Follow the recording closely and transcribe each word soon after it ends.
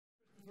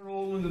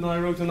Hammond and I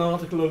wrote an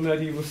article on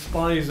medieval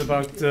spies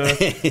about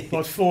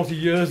 40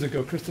 years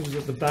ago. Christopher's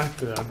at the back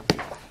there.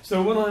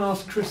 So when I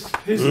asked Chris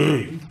his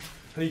name,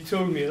 and he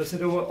told me, I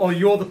said, oh,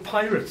 you're the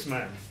pirates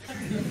man.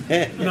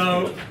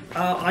 Now,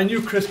 I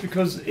knew Chris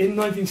because in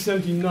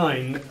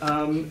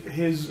 1979,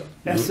 his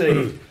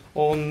essay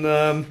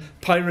on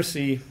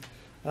piracy,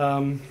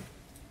 sorry,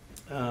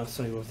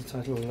 what was the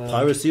title?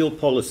 Piracy or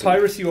Policy?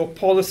 Piracy or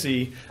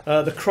Policy,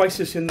 The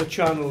Crisis in the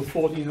Channel,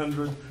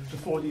 1400 to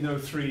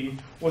 1403,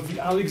 was the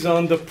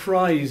Alexander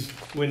Prize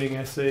winning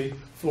essay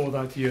for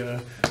that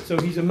year. So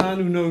he's a man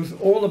who knows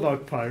all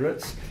about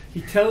pirates. He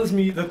tells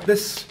me that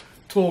this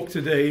talk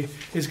today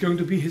is going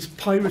to be his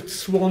pirate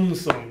swan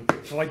song.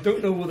 So I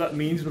don't know what that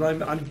means,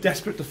 but I'm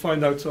desperate to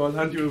find out, so I'll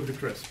hand you over to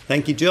Chris.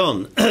 Thank you,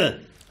 John.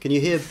 Can you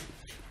hear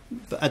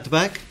at the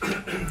back?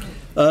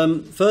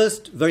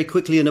 First, very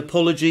quickly, an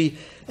apology.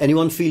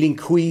 Anyone feeling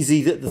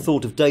queasy at the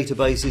thought of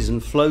databases and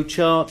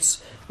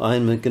flowcharts?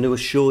 I'm going to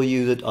assure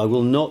you that I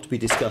will not be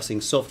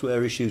discussing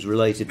software issues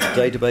related to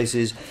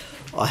databases.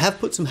 I have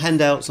put some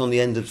handouts on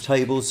the end of the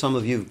table. Some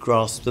of you have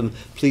grasped them.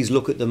 Please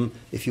look at them.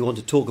 If you want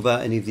to talk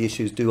about any of the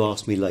issues, do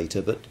ask me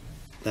later. But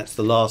that's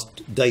the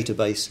last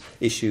database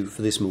issue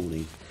for this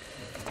morning.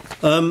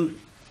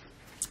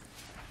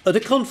 At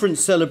a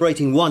conference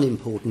celebrating one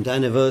important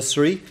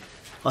anniversary,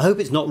 I hope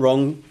it's not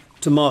wrong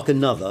to mark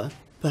another,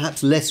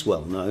 perhaps less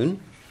well known,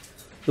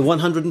 the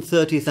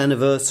 130th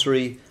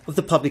anniversary of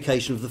the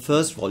publication of the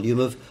first volume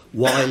of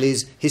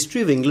Wiley's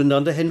History of England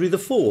under Henry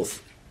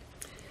IV.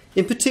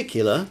 In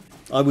particular,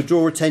 I would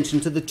draw attention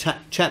to the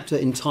chapter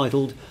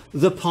entitled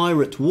The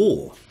Pirate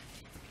War.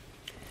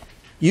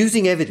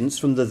 Using evidence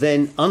from the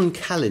then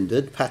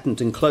uncalendared patent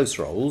and close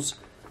rolls,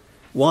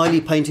 Wiley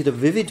painted a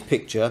vivid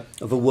picture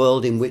of a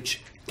world in which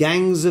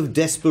gangs of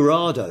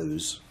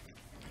desperadoes,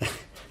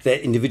 their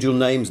individual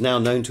names now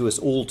known to us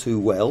all too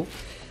well,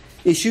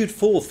 issued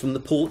forth from the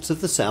ports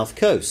of the south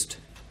coast,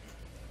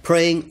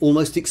 preying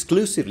almost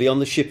exclusively on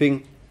the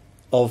shipping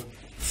of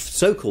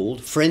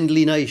so-called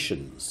friendly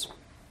nations.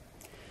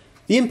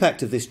 The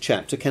impact of this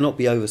chapter cannot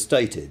be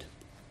overstated.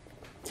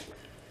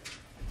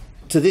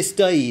 To this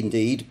day,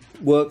 indeed,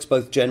 works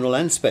both general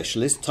and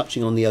specialist,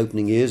 touching on the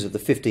opening years of the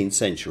 15th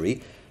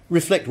century,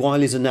 reflect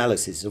Wiley's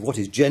analysis of what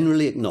is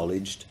generally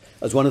acknowledged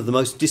as one of the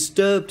most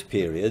disturbed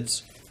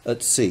periods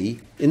at sea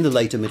in the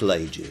later Middle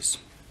Ages.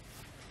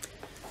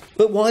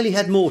 But Wiley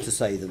had more to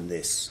say than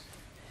this.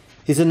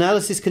 His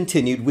analysis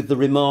continued with the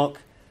remark,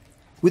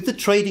 with the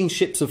trading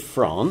ships of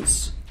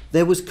France,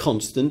 there was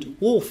constant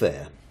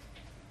warfare.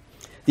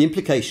 The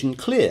implication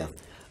clear,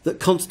 that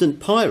constant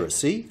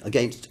piracy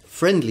against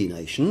friendly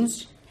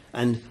nations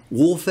and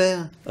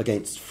warfare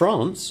against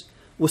France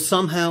were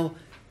somehow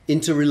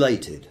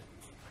interrelated.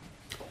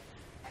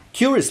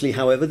 Curiously,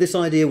 however, this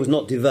idea was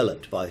not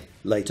developed by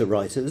later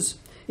writers.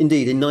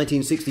 Indeed, in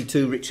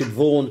 1962, Richard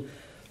Vaughan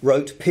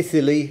wrote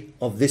pithily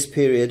of this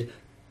period,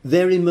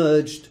 there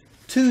emerged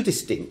two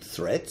distinct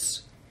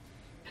threats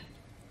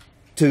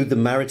to the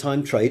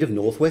maritime trade of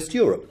northwest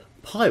Europe,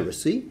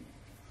 piracy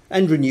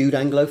and renewed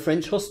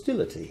Anglo-French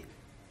hostility,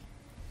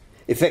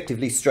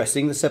 effectively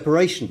stressing the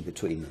separation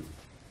between them.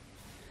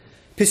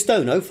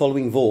 Pistono,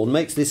 following Vaughan,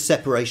 makes this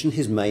separation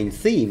his main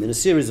theme in a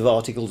series of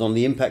articles on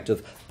the impact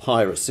of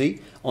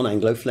piracy on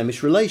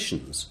Anglo-Flemish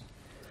relations.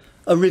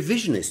 A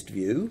revisionist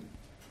view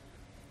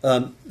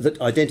that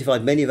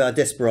identified many of our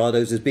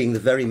desperadoes as being the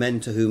very men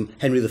to whom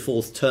Henry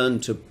IV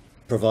turned to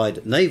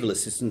provide naval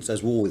assistance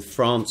as war with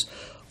France,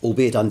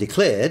 albeit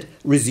undeclared,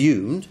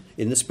 resumed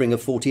in the spring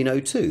of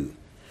 1402.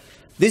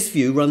 This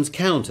view runs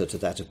counter to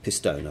that of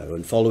Pistono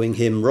and following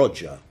him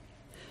Roger.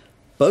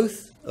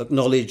 Both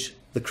acknowledge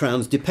the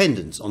Crown's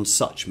dependence on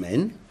such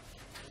men,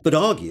 but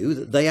argue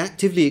that they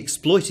actively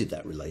exploited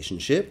that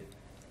relationship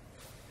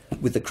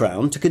with the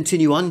Crown to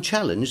continue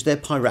unchallenged their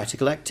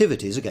piratical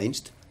activities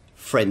against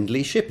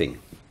friendly shipping.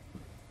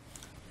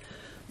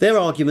 Their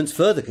arguments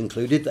further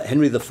concluded that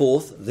Henry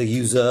IV, the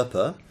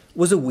usurper,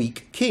 was a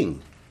weak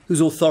king,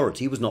 whose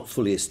authority was not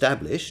fully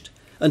established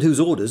and whose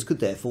orders could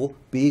therefore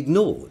be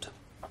ignored.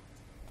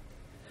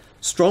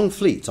 Strong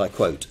fleets, I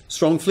quote,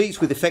 strong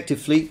kings with effective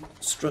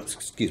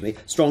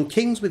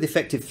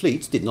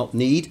fleets did not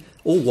need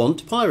or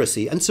want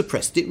piracy and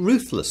suppressed it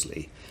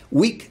ruthlessly.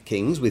 Weak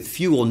kings with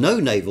few or no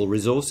naval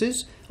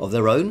resources of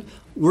their own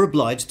were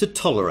obliged to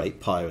tolerate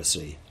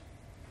piracy.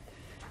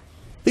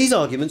 These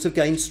arguments have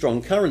gained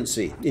strong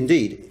currency.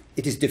 Indeed,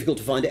 it is difficult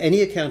to find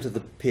any account of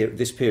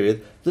this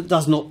period that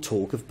does not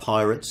talk of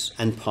pirates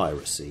and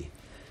piracy.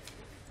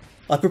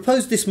 I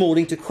propose this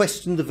morning to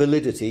question the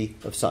validity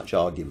of such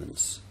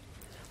arguments.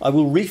 I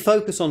will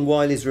refocus on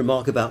Wiley's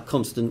remark about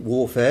constant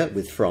warfare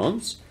with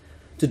France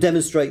to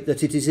demonstrate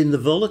that it is in the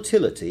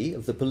volatility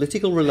of the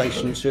political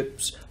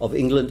relationships of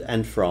England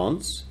and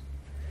France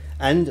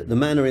and the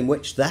manner in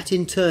which that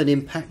in turn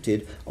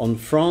impacted on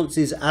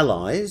France's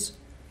allies,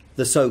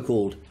 the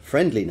so-called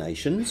friendly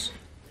nations,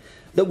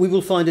 that we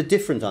will find a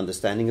different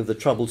understanding of the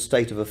troubled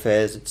state of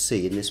affairs at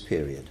sea in this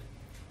period.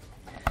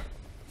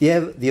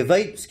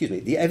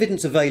 The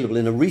evidence available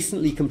in a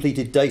recently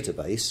completed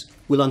database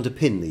will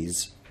underpin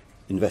these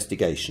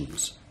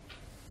investigations.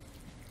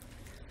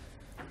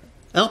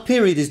 Our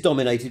period is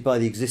dominated by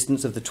the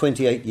existence of the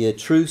 28-year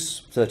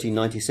truce,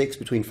 1396,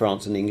 between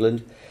France and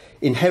England,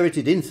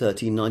 inherited in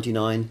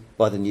 1399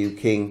 by the new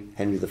King,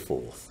 Henry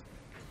IV.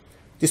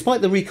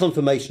 Despite the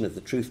reconfirmation of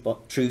the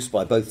truce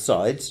by both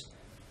sides,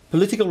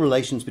 political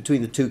relations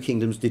between the two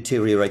kingdoms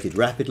deteriorated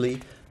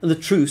rapidly, and the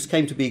truce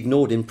came to be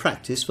ignored in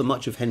practice for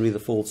much of Henry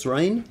IV's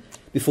reign,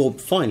 before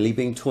finally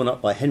being torn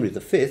up by Henry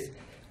V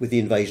with the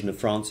invasion of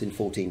France in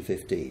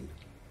 1415.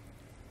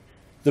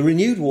 The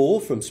renewed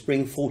war from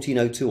spring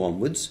 1402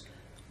 onwards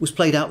was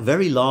played out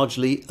very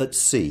largely at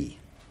sea,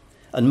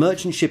 and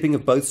merchant shipping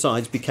of both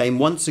sides became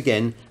once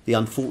again the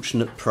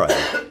unfortunate prey.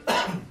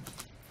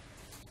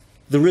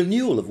 The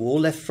renewal of war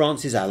left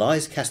France's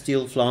allies,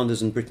 Castile,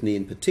 Flanders and Brittany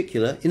in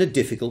particular, in a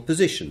difficult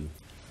position.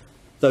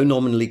 Though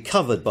nominally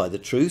covered by the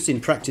truce,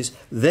 in practice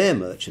their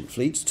merchant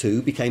fleets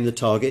too became the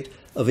target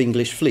of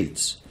English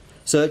fleets,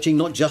 searching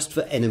not just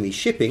for enemy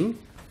shipping,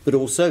 but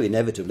also,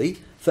 inevitably,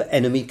 for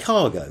enemy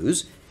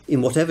cargoes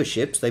in whatever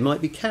ships they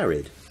might be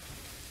carried.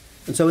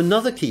 And so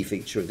another key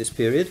feature of this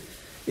period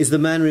is the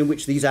manner in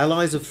which these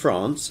allies of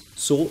France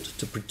sought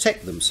to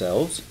protect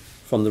themselves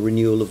from the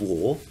renewal of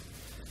war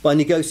by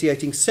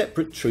negotiating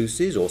separate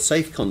truces or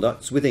safe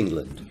conducts with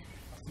England.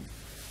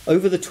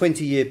 Over the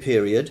 20-year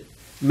period,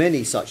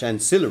 many such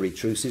ancillary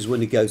truces were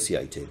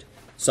negotiated,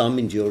 some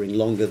enduring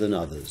longer than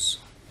others.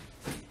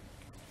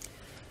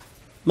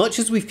 Much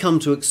as we've come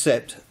to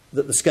accept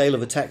that the scale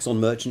of attacks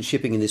on merchant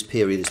shipping in this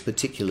period is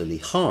particularly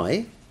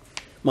high,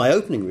 my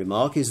opening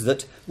remark is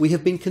that we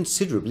have been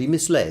considerably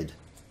misled.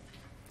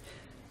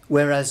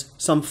 Whereas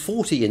some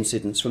 40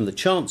 incidents from the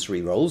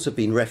Chancery rolls have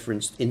been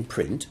referenced in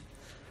print,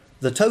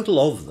 the total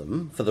of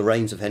them for the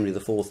reigns of Henry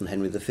IV and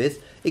Henry V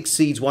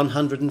exceeds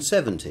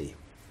 170.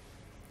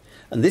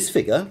 And this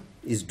figure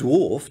is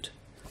dwarfed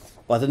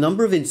by the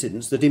number of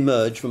incidents that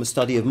emerge from a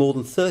study of more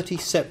than 30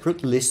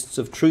 separate lists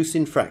of truce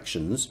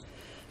infractions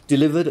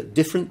delivered at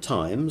different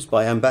times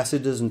by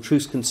ambassadors and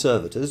truce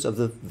conservators of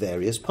the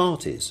various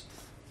parties.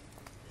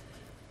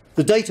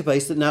 The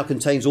database that now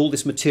contains all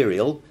this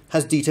material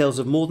has details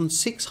of more than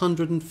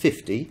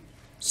 650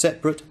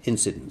 separate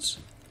incidents.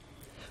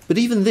 But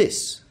even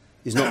this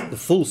is not the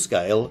full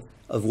scale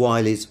of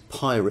Wiley's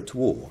Pirate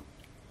War.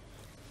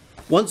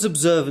 Once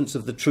observance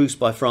of the truce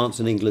by France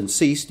and England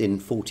ceased in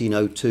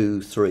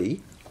 1402-3,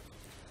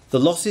 the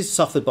losses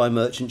suffered by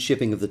merchant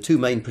shipping of the two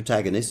main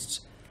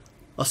protagonists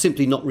are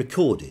simply not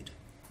recorded.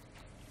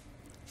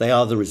 They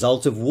are the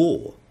result of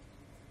war.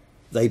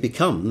 They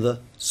become the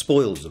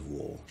spoils of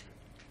war.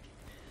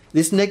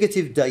 This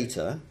negative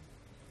data,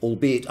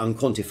 albeit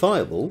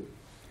unquantifiable,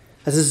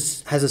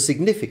 has a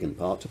significant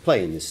part to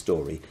play in this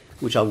story,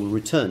 which I will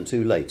return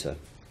to later.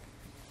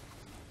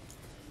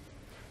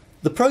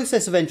 The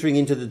process of entering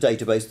into the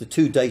database the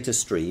two data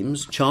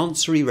streams,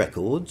 Chancery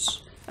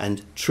records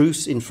and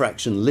truce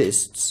infraction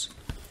lists,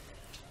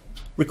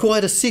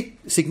 required a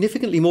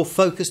significantly more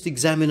focused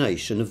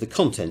examination of the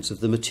contents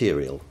of the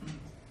material.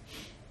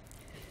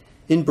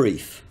 In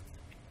brief,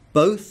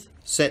 both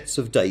sets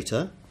of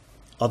data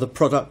are the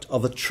product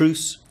of a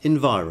truce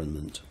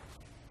environment,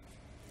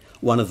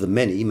 one of the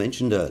many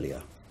mentioned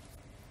earlier.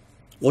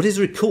 What is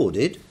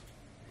recorded,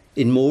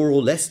 in more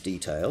or less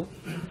detail,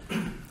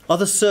 are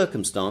the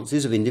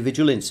circumstances of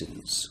individual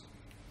incidents,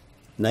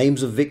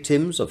 names of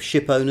victims, of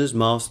ship owners,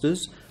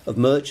 masters, of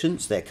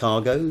merchants, their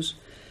cargoes,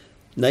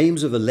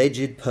 names of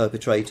alleged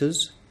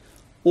perpetrators,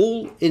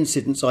 all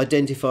incidents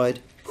identified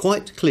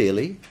quite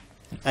clearly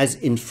as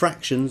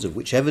infractions of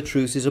whichever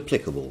truce is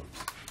applicable.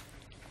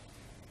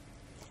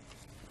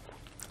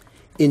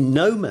 In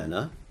no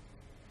manner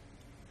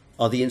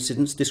are the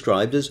incidents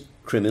described as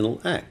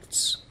criminal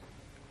acts.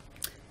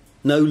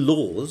 No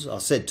laws are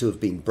said to have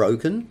been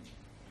broken.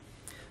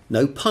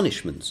 No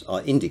punishments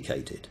are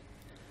indicated.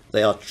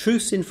 They are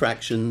truce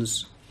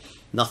infractions,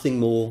 nothing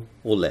more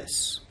or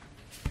less.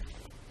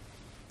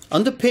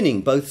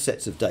 Underpinning both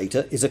sets of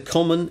data is a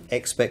common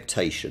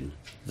expectation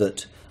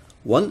that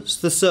once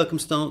the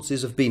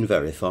circumstances have been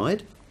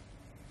verified,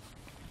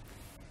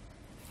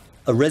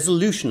 a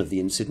resolution of the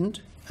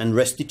incident and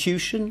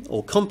restitution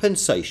or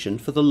compensation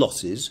for the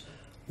losses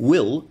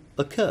will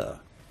occur.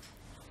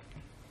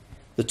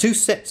 The two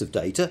sets of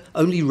data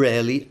only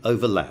rarely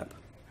overlap.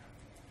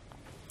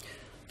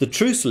 The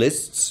truce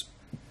lists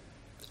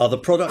are the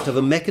product of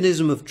a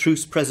mechanism of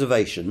truce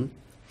preservation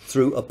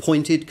through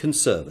appointed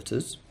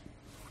conservators,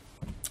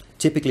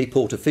 typically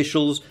port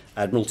officials,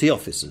 admiralty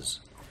officers.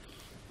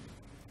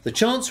 The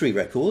Chancery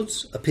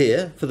records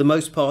appear, for the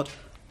most part,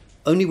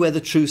 only where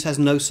the truce has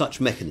no such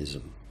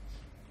mechanism.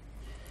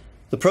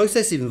 The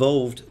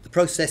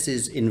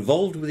processes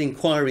involved with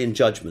inquiry and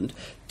judgment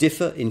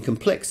differ in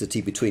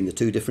complexity between the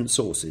two different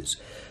sources.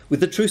 With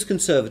the truce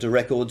conservator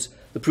records,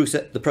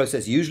 the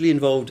process usually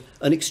involved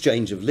an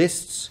exchange of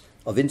lists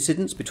of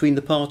incidents between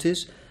the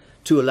parties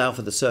to allow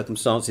for the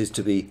circumstances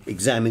to be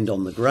examined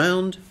on the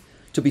ground,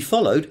 to be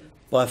followed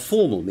by a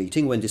formal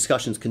meeting when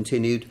discussions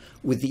continued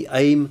with the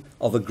aim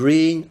of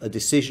agreeing a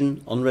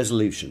decision on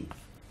resolution.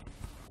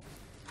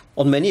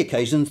 On many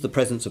occasions, the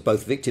presence of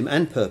both victim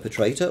and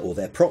perpetrator, or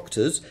their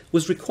proctors,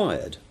 was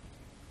required,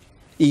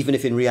 even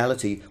if in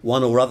reality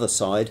one or other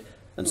side,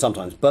 and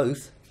sometimes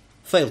both,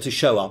 failed to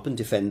show up and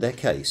defend their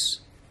case.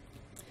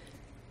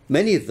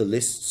 Many of the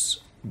lists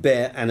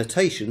bear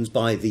annotations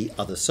by the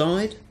other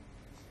side,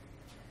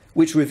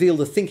 which reveal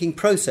the thinking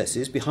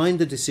processes behind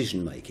the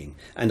decision-making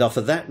and are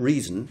for that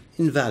reason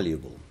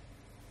invaluable.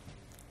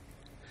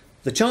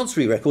 The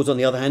Chancery records, on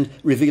the other hand,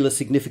 reveal a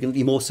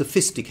significantly more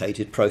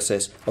sophisticated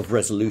process of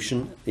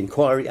resolution,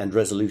 inquiry and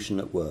resolution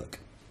at work.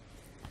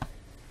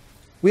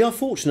 We are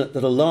fortunate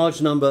that a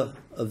large number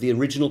of the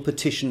original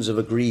petitions of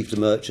aggrieved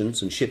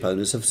merchants and ship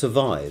owners have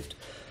survived,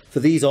 for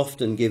these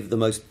often give the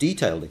most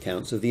detailed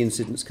accounts of the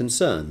incidents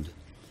concerned.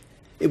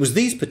 It was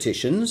these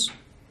petitions,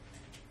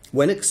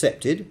 when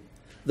accepted,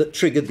 that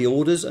triggered the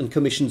orders and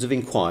commissions of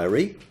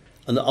inquiry,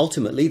 and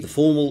ultimately the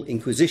formal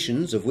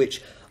inquisitions, of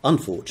which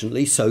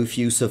unfortunately so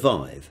few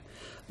survive,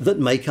 that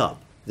make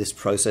up this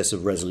process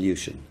of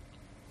resolution.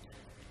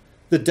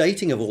 The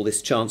dating of all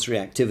this Chancery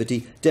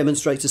activity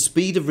demonstrates a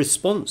speed of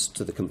response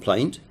to the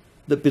complaint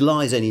that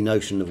belies any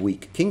notion of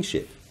weak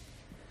kingship.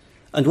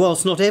 And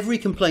whilst not every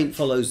complaint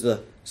follows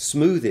the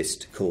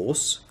smoothest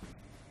course,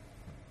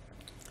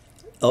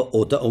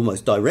 or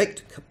almost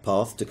direct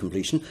path to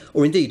completion,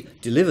 or indeed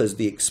delivers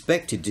the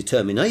expected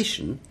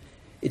determination,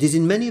 it is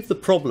in many of the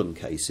problem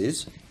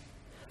cases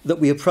that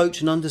we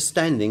approach an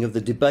understanding of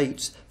the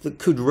debates that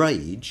could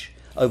rage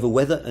over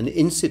whether an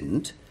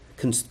incident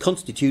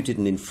constituted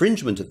an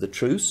infringement of the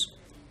truce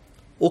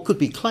or could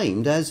be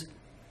claimed as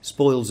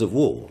spoils of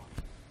war.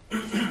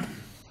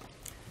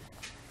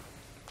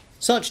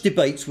 Such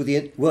debates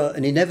were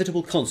an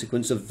inevitable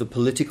consequence of the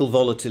political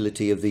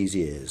volatility of these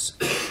years,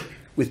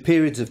 with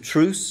periods of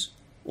truce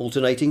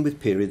alternating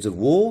with periods of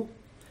war,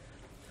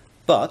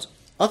 but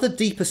other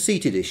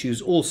deeper-seated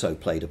issues also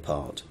played a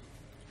part.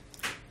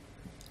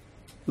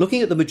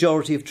 Looking at the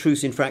majority of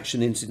truce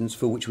infraction incidents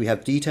for which we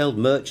have detailed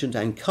merchant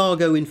and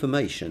cargo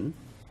information,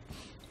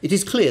 it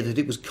is clear that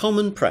it was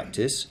common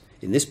practice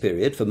in this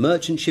period for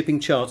merchant shipping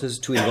charters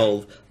to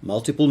involve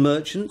multiple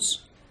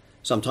merchants,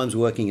 sometimes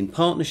working in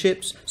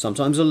partnerships,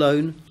 sometimes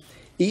alone,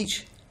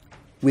 each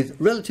with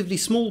relatively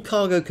small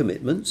cargo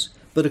commitments,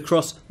 but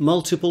across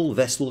multiple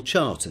vessel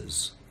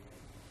charters.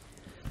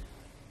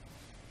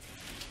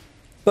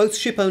 Both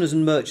ship owners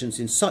and merchants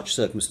in such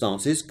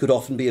circumstances could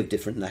often be of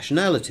different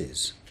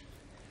nationalities.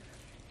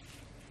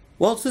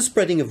 Whilst the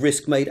spreading of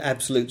risk made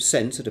absolute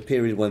sense at a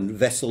period when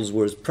vessels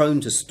were as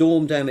prone to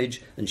storm damage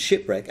and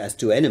shipwreck as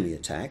to enemy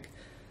attack,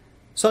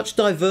 such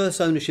diverse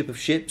ownership of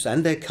ships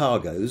and their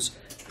cargoes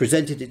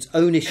presented its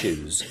own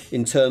issues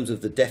in terms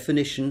of the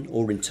definition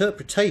or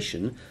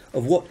interpretation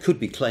of what could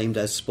be claimed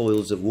as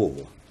spoils of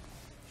war.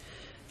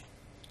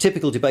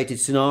 Typical debated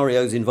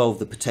scenarios involve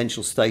the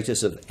potential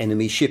status of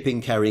enemy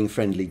shipping carrying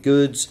friendly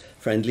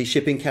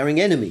shipping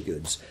carrying enemy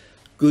goods,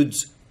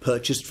 goods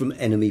purchased from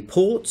enemy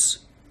ports,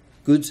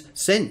 goods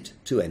sent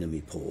to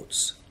enemy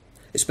ports,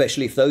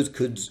 especially if those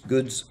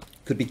goods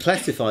could be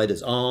classified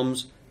as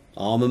arms,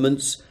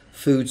 armaments,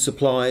 food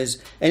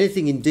supplies,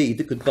 anything indeed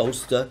that could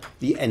bolster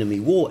the enemy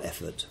war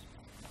effort.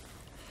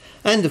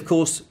 And of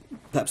course,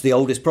 perhaps the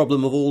oldest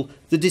problem of all,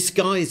 the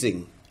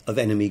disguising of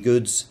enemy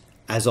goods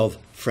as of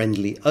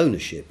friendly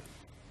ownership.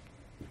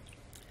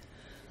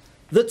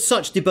 That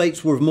such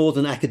debates were of more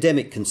than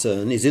academic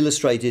concern is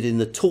illustrated in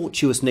the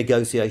tortuous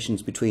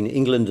negotiations between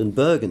England and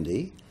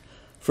Burgundy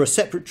for a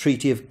separate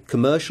treaty of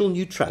commercial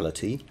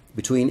neutrality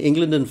between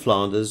England and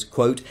Flanders,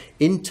 quote,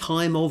 in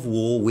time of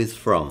war with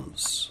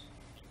France.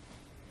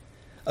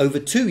 Over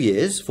 2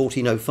 years,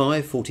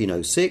 1405,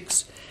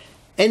 1406,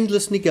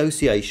 endless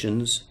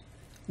negotiations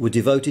were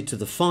devoted to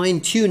the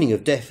fine-tuning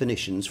of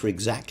definitions for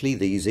exactly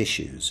these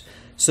issues,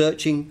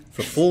 searching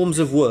for forms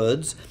of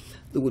words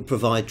that would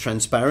provide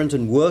transparent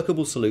and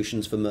workable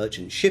solutions for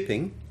merchant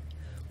shipping,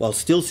 while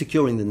still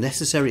securing the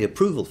necessary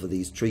approval for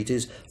these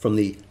treaties from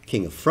the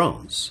King of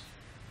France.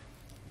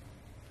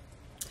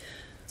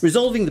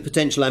 Resolving the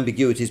potential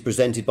ambiguities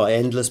presented by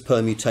endless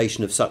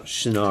permutation of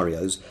such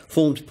scenarios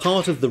formed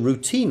part of the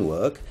routine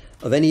work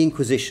of any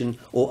inquisition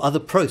or other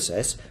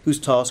process whose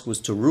task was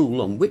to rule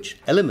on which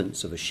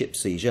elements of a ship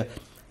seizure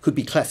could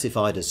be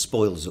classified as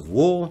spoils of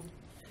war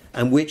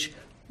and which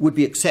would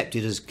be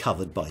accepted as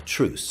covered by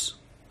truce.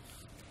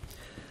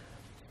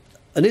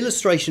 An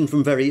illustration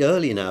from very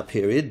early in our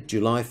period,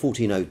 July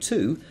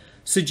 1402,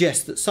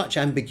 suggests that such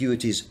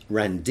ambiguities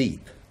ran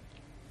deep.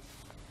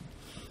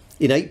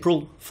 In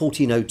April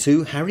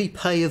 1402, Harry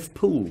Pay of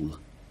Poole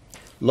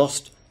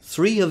lost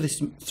three of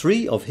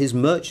his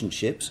merchant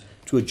ships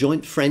to a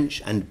joint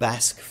French and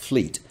Basque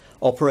fleet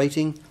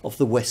operating off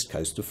the west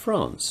coast of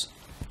France.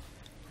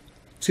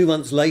 2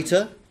 months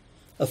later,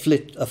 a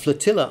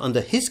flotilla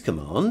under his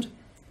command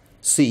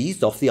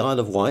seized off the Isle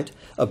of Wight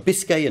a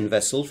Biscayan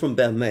vessel from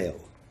Bermeo,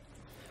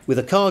 with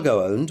a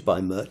cargo owned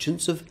by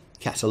merchants of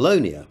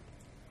Catalonia.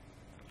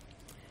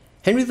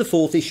 Henry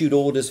IV issued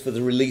orders for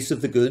the release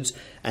of the goods,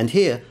 and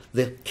here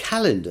the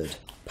calendared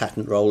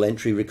patent roll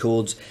entry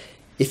records,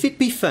 "If it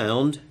be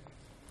found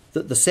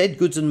that the said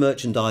goods and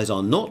merchandise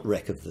are not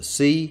wreck of the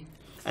sea,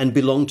 and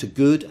belong to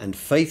good and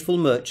faithful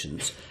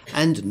merchants,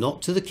 and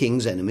not to the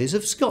king's enemies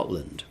of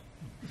Scotland.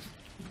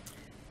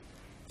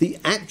 The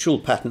actual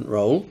patent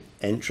roll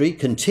entry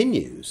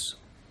continues,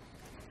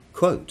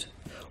 quote,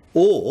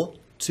 or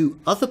to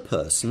other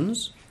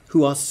persons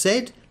who are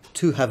said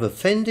to have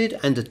offended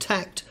and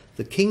attacked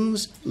the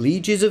king's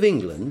lieges of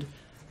England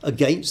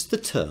against the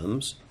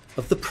terms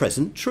of the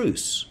present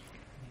truce.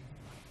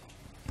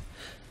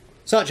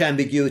 Such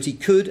ambiguity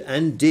could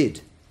and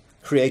did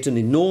create an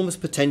enormous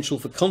potential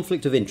for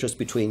conflict of interest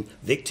between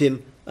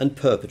victim and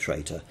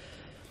perpetrator,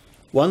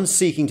 one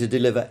seeking to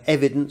deliver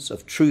evidence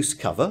of truce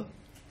cover,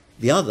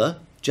 the other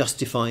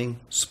justifying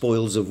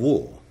spoils of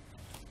war.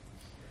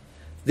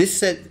 This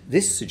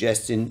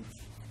suggests in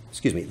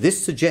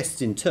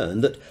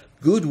turn that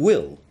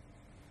goodwill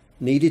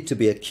needed to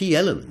be a key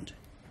element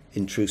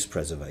in truce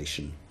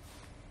preservation.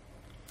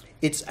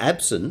 Its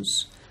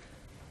absence,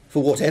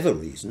 for whatever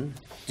reason,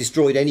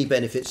 destroyed any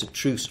benefits a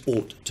truce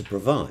ought to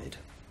provide.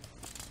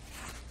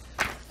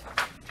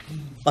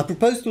 I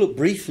propose to look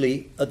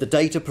briefly at the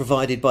data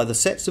provided by the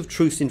sets of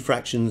truce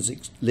infractions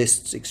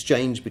lists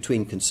exchanged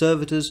between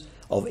conservators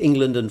of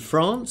England and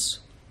France,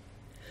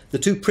 the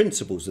two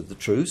principles of the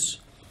truce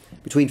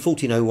between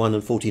 1401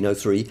 and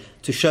 1403,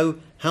 to show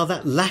how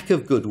that lack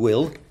of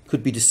goodwill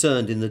could be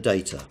discerned in the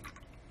data.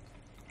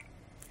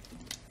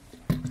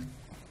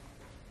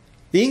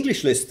 The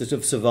English lists that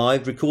have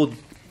survived record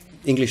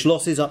English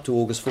losses up to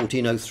August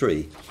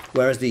 1403,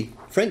 whereas the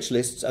French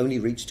lists only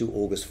reach to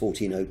August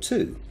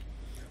 1402.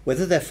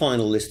 Whether their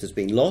final list has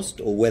been lost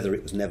or whether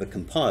it was never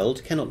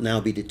compiled cannot now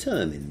be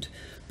determined,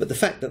 but the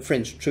fact that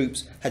French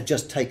troops had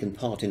just taken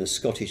part in a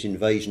Scottish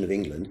invasion of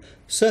England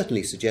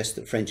certainly suggests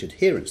that French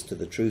adherence to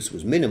the truce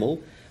was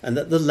minimal and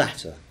that the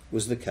latter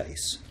was the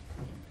case.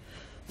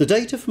 The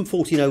data from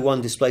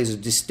 1401 displays a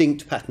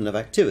distinct pattern of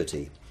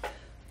activity.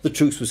 The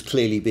truce was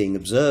clearly being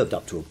observed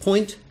up to a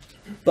point,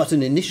 but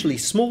an initially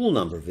small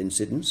number of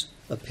incidents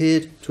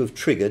appeared to have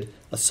triggered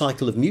a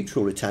cycle of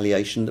mutual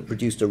retaliation that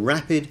produced a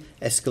rapid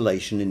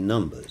escalation in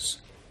numbers.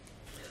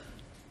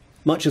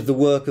 Much of the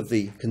work of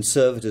the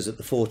conservators at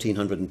the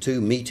 1402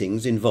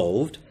 meetings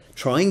involved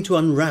trying to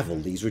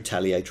unravel these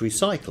retaliatory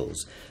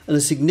cycles, and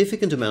a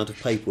significant amount of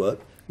paperwork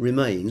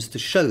remains to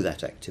show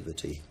that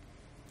activity.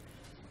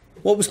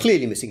 What was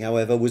clearly missing,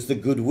 however, was the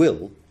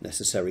goodwill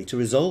necessary to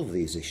resolve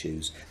these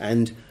issues,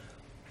 and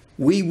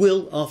 "we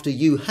will after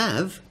you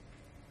have"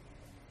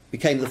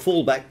 became the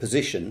fallback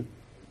position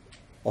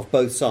of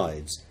both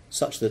sides,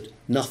 such that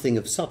nothing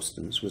of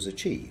substance was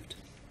achieved.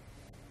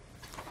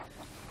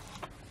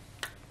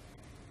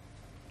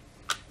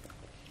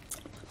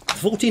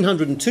 The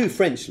 1402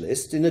 French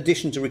list, in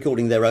addition to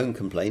recording their own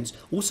complaints,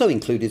 also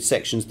included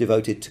sections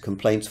devoted to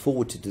complaints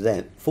forwarded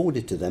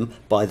to them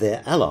by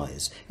their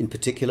allies, in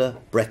particular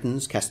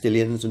Bretons,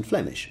 Castilians and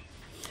Flemish.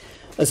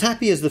 As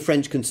happy as the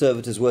French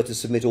conservators were to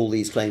submit all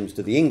these claims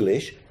to the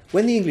English,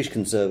 when the English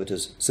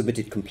conservators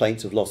submitted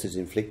complaints of losses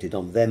inflicted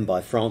on them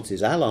by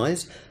France's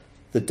allies,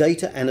 the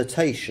data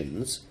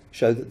annotations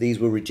show that these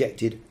were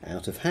rejected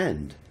out of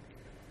hand.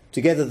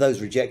 Together, those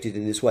rejected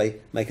in this way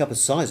make up a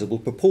sizable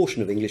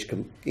proportion of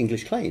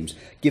English claims,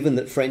 given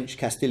that French,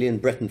 Castilian,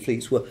 Breton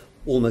fleets were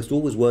almost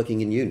always working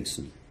in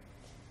unison.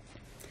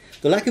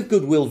 The lack of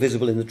goodwill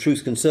visible in the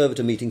truce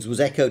conservator meetings was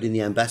echoed in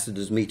the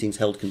ambassadors' meetings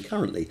held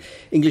concurrently.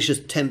 English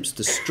attempts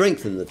to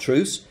strengthen the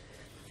truce,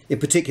 in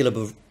particular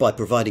by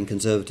providing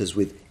conservators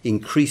with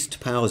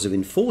increased powers of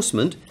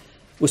enforcement,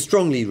 were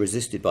strongly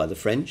resisted by the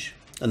French,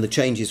 and the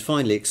changes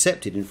finally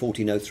accepted in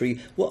 1403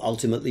 were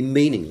ultimately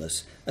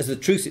meaningless, as the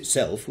truce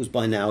itself was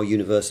by now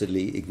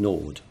universally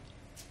ignored.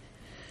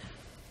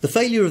 The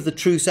failure of the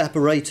truce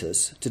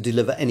apparatus to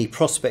deliver any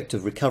prospect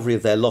of recovery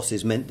of their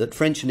losses meant that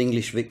French and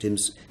English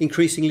victims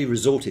increasingly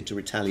resorted to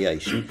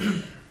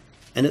retaliation,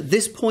 and at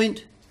this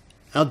point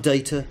our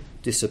data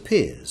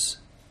disappears.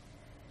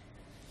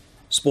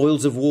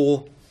 Spoils of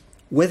war,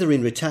 whether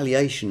in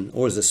retaliation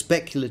or as a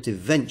speculative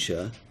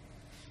venture,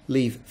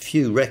 leave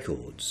few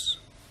records.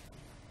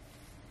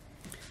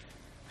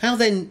 How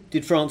then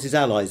did France's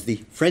allies,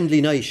 the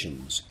friendly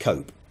nations,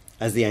 cope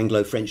as the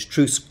Anglo-French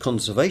truce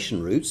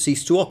conservation route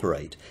ceased to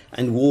operate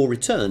and war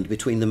returned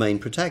between the main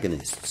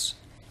protagonists?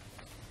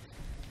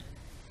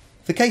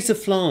 The case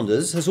of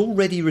Flanders has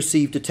already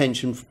received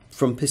attention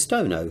from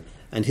Pistono,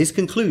 and his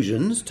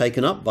conclusions,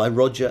 taken up by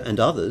Roger and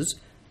others,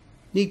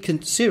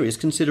 need serious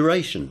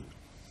consideration.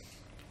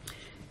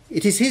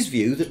 It is his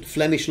view that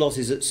Flemish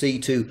losses at sea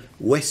to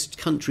West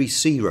Country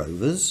sea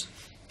rovers,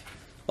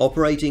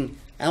 operating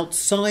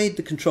outside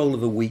the control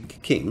of a weak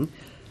king,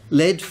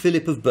 led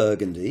Philip of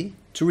Burgundy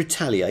to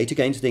retaliate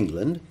against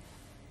England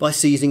by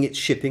seizing its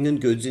shipping and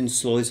goods in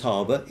Sluys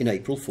harbour in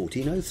April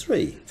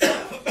 1403.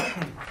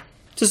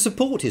 To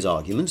support his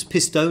arguments,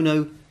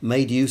 Pistono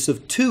made use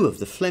of two of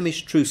the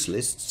Flemish truce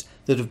lists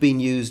that have been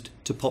used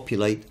to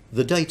populate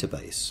the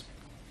database.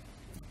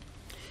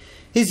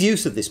 His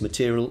use of this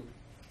material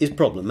is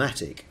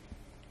problematic.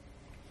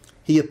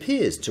 He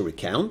appears to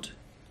recount,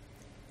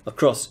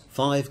 across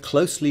 5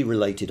 closely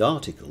related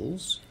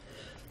articles,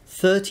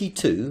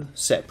 32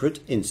 separate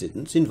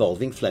incidents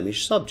involving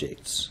Flemish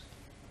subjects.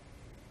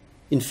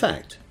 In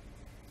fact,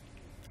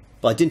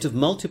 by dint of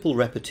multiple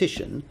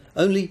repetition,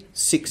 only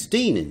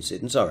 16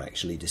 incidents are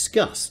actually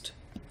discussed,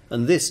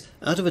 and this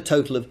out of a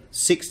total of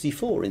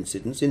 64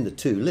 incidents in the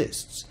two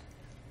lists,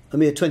 a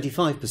mere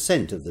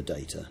 25% of the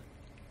data.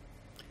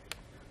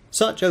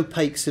 Such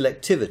opaque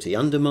selectivity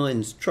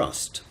undermines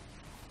trust.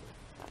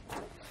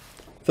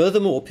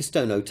 Furthermore,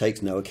 Pistono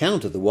takes no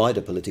account of the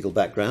wider political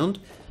background,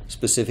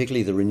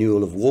 specifically the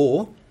renewal of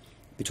war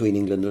between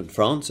England and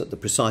France at the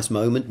precise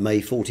moment, May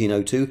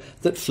 1402,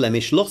 that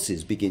Flemish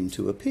losses begin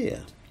to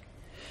appear.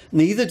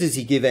 Neither does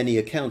he give any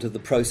account of the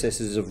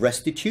processes of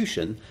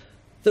restitution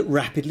that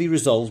rapidly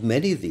resolve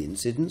many of the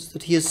incidents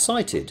that he has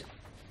cited.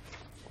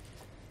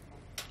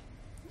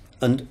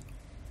 And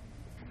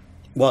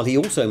while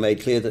also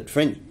made clear that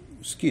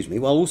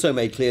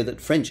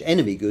French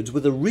enemy goods were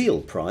the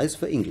real prize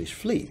for English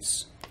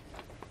fleets.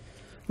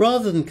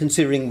 Rather than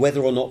considering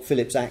whether or not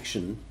Philip's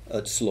action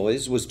at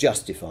Sluys was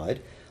justified,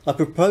 I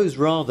propose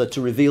rather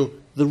to reveal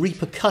the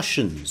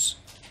repercussions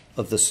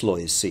of the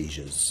Sluys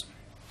seizures.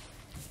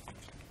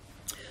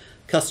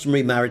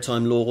 Customary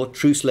maritime law,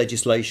 truce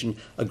legislation,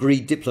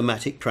 agreed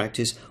diplomatic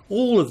practice,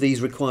 all of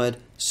these required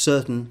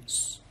certain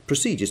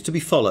procedures to be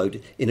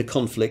followed in a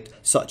conflict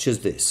such as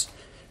this.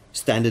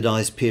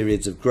 Standardised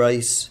periods of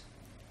grace,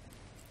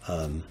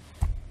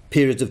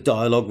 periods of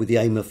dialogue with the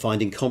aim of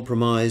finding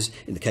compromise,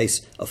 in the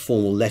case of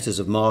formal letters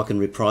of marque and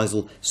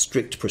reprisal,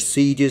 strict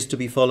procedures to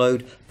be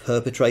followed,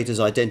 perpetrators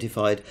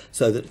identified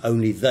so that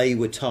only they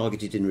were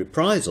targeted in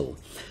reprisal.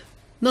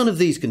 None of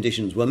these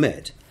conditions were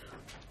met.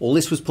 All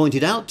this was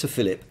pointed out to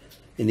Philip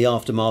in the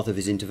aftermath of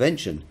his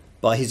intervention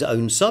by his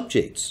own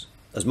subjects,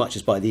 as much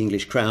as by the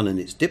English crown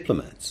and its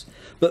diplomats.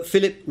 But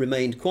Philip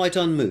remained quite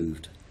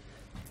unmoved.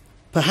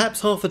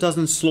 Perhaps half a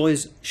dozen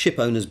Sluys ship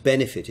owners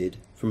benefited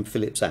from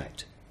Philip's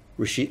act,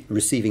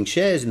 receiving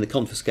shares in the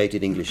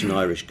confiscated English and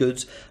Irish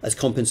goods as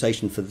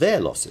compensation for their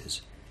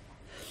losses.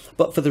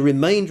 But for the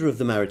remainder of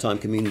the maritime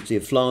community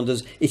of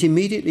Flanders, it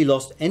immediately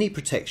lost any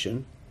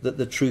protection that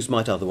the truce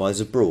might otherwise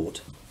have brought.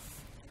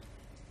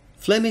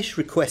 Flemish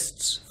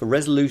requests for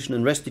resolution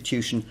and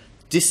restitution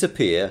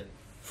disappear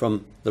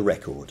from the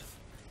record.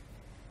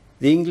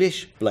 The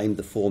English blamed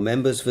the four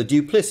members for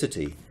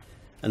duplicity,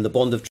 and the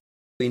bond of trust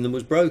between them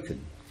was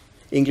broken.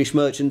 English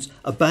merchants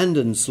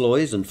abandoned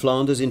Sluys and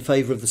Flanders in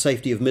favour of the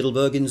safety of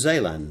Middelburg in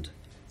Zeeland.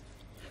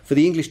 For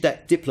the English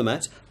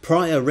diplomats,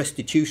 prior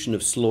restitution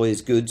of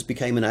Sluys goods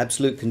became an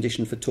absolute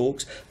condition for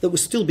talks that were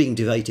still being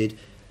debated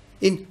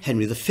in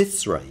Henry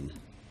V's reign.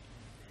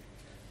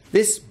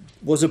 This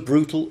was a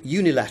brutal,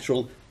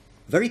 unilateral,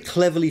 very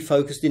cleverly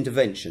focused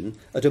intervention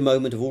at a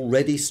moment of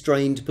already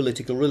strained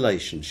political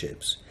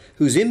relationships,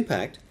 whose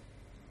impact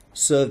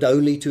served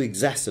only to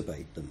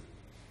exacerbate them.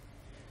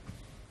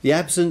 The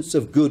absence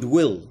of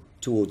goodwill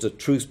towards a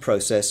truce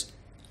process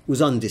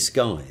was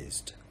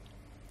undisguised.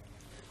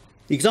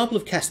 The example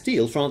of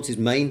Castile, France's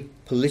main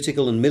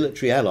political and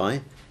military ally,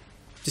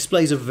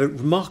 displays a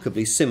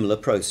remarkably similar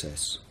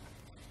process.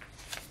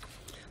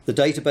 The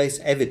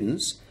database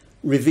evidence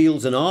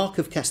reveals an arc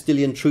of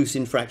Castilian truce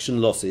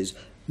infraction losses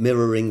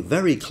mirroring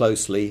very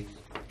closely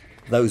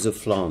those of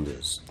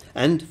Flanders,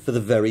 and for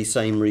the very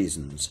same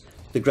reasons: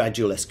 the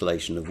gradual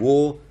escalation of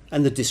war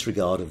and the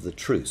disregard of the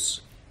truce.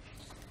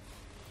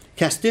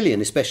 Castilian,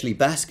 especially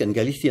Basque and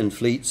Galician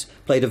fleets,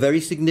 played a very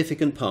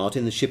significant part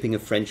in the shipping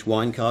of French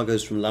wine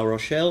cargoes from La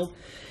Rochelle,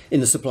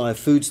 in the supply of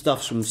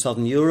foodstuffs from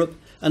southern Europe,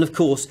 and of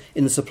course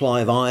in the supply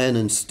of iron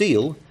and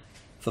steel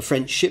for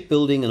French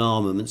shipbuilding and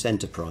armaments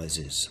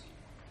enterprises.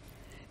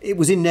 It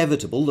was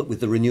inevitable that with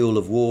the renewal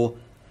of war,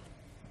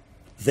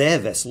 their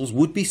vessels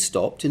would be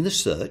stopped in the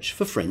search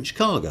for French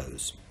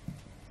cargoes.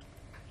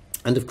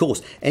 And of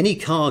course, any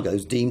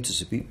cargoes deemed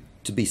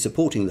to be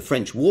supporting the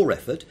French war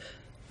effort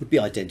would be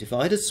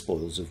identified as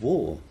spoils of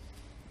war.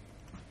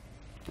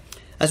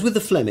 As with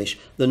the Flemish,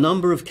 the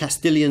number of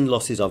Castilian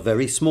losses are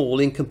very small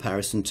in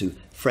comparison to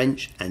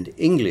French and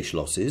English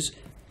losses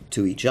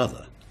to each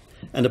other,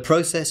 and a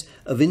process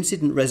of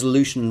incident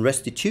resolution and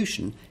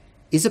restitution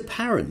is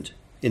apparent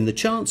in the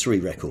Chancery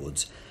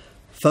records,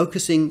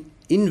 focusing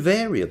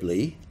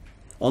invariably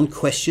on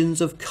questions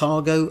of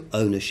cargo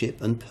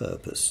ownership and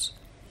purpose.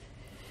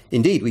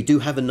 Indeed, we do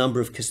have a number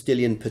of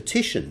Castilian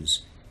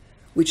petitions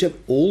which have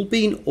all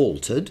been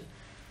altered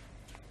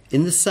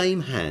in the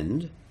same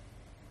hand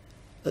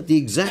at the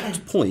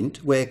exact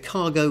point where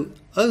cargo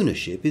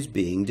ownership is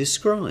being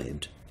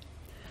described.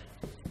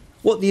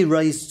 What the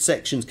erased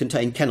sections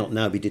contain cannot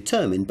now be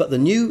determined, but the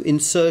new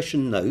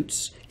insertion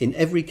notes in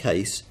every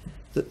case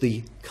that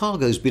the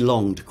cargoes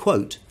belonged,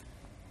 quote,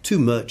 to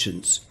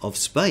merchants of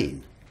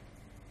Spain.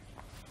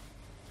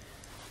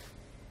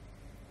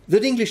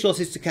 That English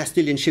losses to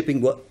Castilian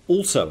shipping were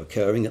also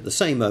occurring at the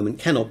same moment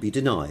cannot be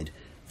denied.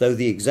 Though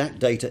the exact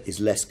data is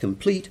less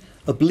complete,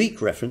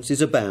 oblique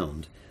references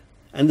abound,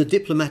 and the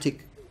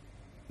diplomatic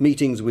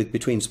meetings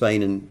between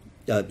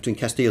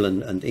Castile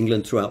and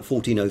England throughout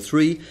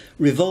 1403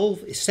 revolve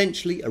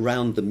essentially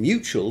around the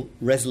mutual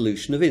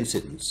resolution of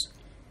incidents.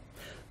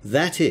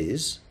 That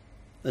is,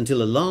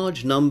 until a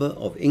large number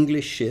of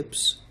English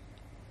ships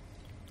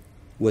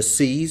were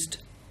seized,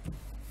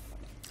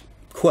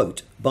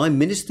 quote, by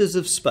ministers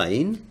of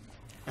Spain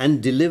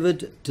and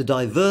delivered to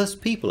diverse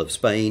people of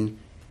Spain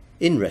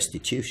in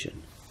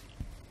restitution.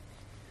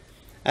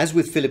 As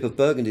with Philip of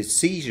Burgundy's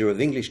seizure of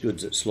English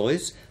goods at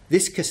Sluys,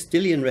 this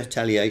Castilian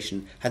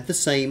retaliation had the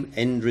same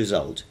end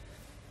result,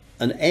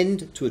 an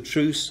end to a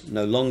truce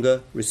no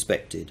longer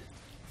respected.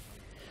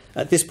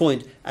 At this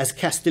point, as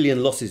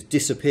Castilian losses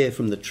disappear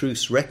from the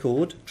truce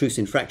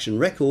infraction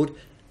record,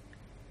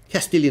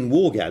 Castilian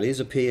war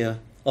galleys appear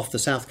off the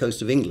south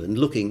coast of England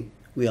looking,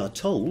 we are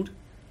told,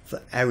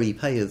 for Harry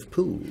Pay of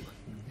Poole.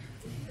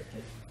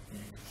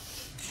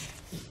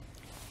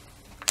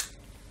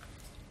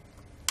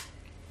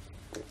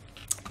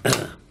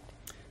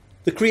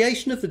 The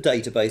creation of the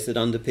database that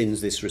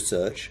underpins this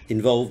research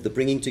involved the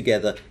bringing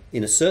together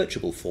in a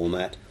searchable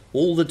format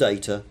all the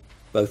data,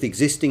 both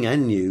existing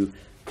and new,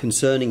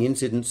 concerning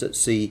incidents at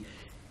sea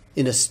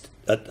in a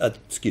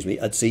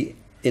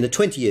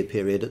 20-year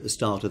period at the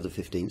start of the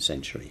 15th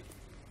century.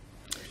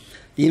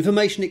 The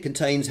information it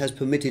contains has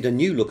permitted a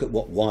new look at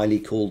what Wiley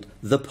called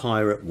the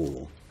Pirate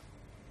War.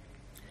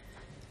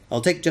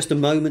 I'll take just a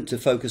moment to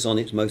focus on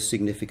its most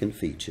significant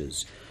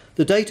features.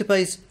 The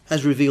database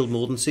has revealed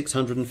more than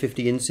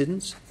 650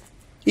 incidents,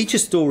 each a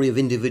story of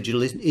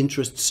individual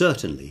interest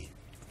certainly.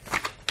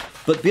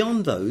 But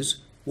beyond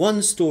those,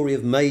 one story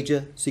of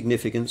major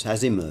significance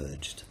has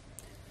emerged.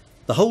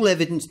 The whole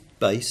evidence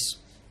base,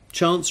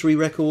 chancery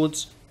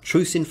records,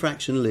 truce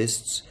infraction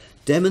lists,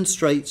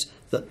 demonstrates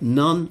that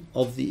none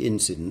of the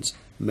incidents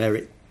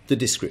merit the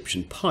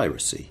description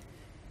piracy,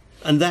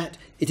 and that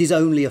it is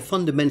only a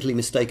fundamentally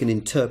mistaken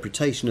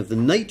interpretation of the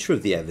nature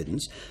of the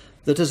evidence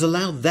that has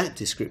allowed that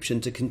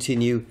description to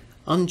continue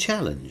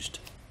unchallenged.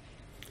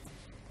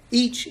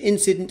 Each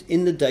incident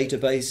in the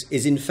database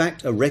is in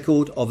fact a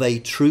record of a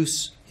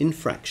truce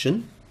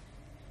infraction,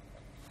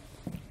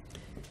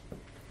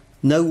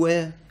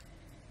 nowhere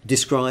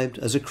described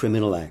as a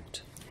criminal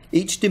act.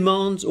 Each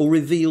demands or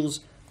reveals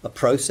a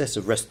process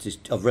of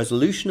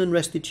resolution and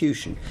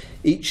restitution.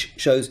 Each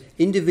shows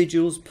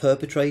individuals,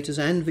 perpetrators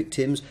and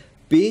victims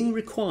being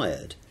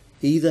required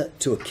either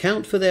to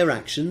account for their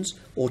actions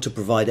or to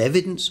provide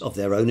evidence of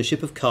their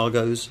ownership of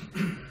cargoes,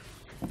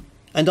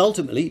 and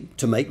ultimately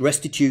to make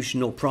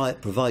restitution or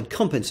provide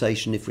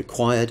compensation if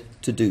required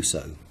to do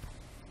so.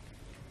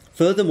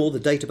 Furthermore, the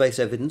database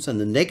evidence and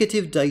the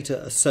negative data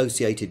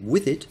associated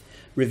with it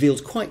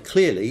reveals quite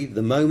clearly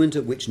the moment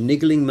at which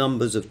niggling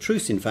numbers of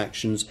truce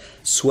infractions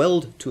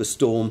swelled to a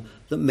storm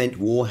that meant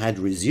war had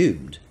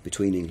resumed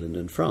between England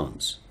and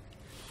France.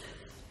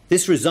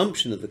 This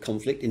resumption of the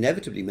conflict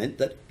inevitably meant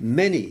that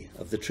many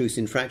of the truce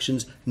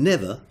infractions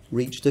never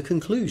reached a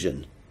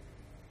conclusion.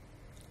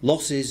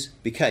 Losses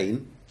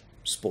became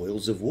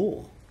spoils of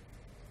war.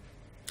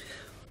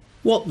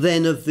 What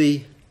then of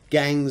the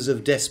gangs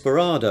of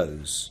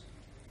desperadoes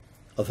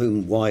of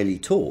whom Wiley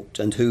talked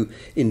and who,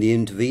 in the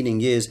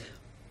intervening years,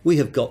 we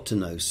have got to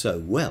know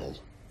so well?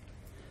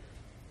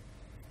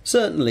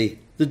 Certainly,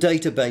 the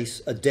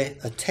database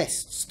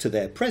attests to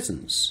their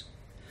presence,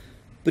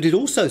 but it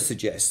also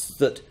suggests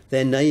that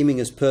their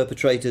naming as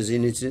perpetrators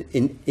in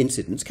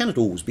incidents cannot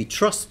always be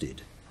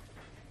trusted.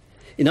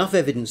 Enough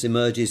evidence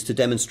emerges to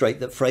demonstrate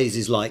that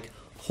phrases like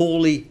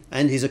Hawley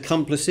and his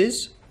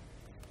accomplices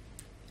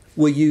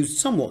were used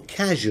somewhat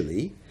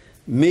casually,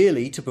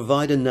 merely to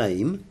provide a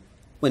name,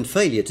 when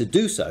failure to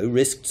do so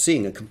risked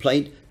seeing a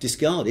complaint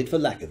discarded for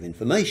lack of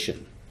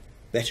information.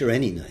 Better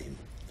any name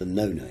than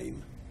no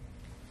name.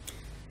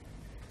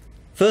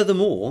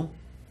 Furthermore,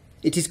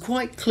 it is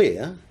quite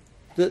clear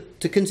that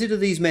to consider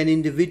these men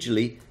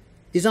individually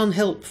is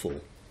unhelpful.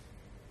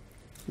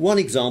 One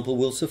example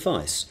will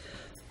suffice.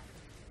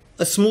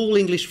 A small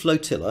English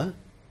flotilla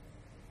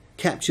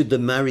captured the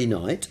Mary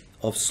Knight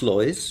of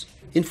Sluys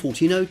in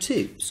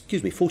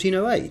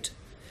 1408.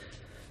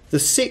 The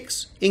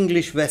 6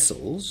 English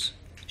vessels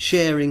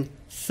sharing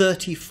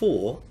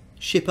 34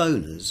 ship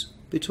owners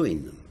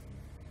between them.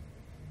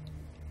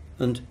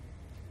 And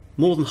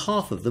more than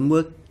half of them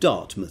were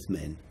Dartmouth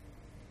men,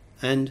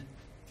 and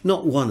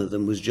not one of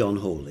them was John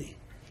Hawley.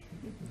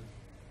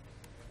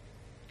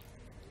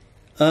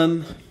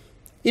 In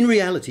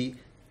reality,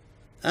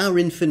 our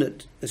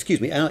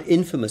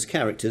infamous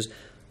characters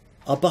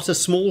are but a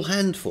small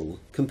handful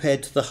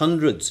compared to the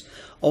hundreds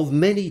of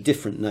many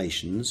different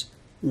nations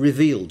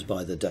revealed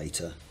by the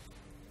data.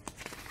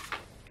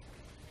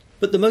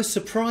 But the most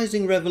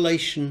surprising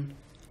revelation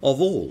of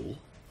all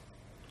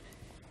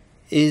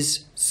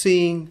is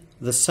seeing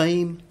the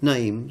same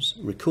names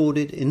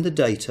recorded in the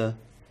data,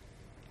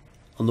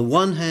 on the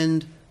one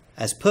hand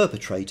as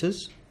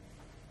perpetrators,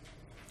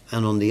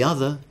 and on the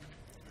other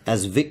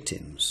as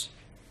victims,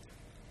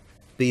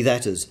 be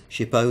that as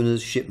ship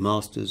owners,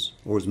 shipmasters,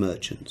 or as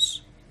merchants.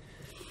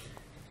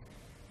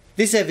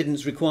 This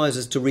evidence requires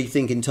us to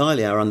rethink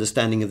entirely our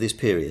understanding of this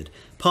period.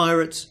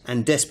 Pirates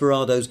and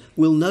desperadoes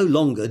will no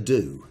longer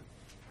do.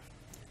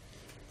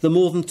 The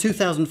more than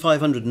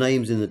 2,500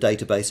 names in the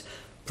database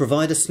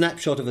provide a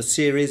snapshot of a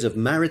series of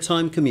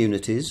maritime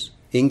communities,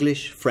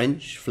 English,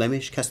 French,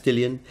 Flemish,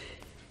 Castilian,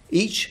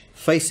 each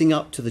facing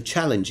up to the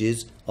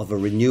challenges of a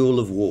renewal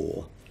of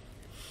war,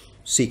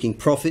 seeking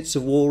profits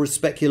of war as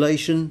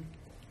speculation,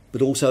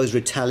 but also as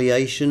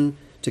retaliation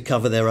to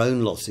cover their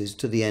own losses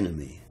to the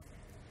enemy.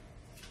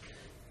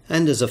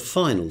 And as a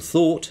final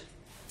thought,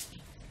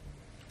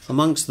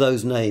 amongst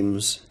those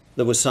names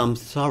there were some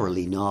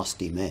thoroughly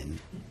nasty men.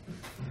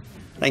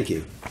 Thank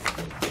you.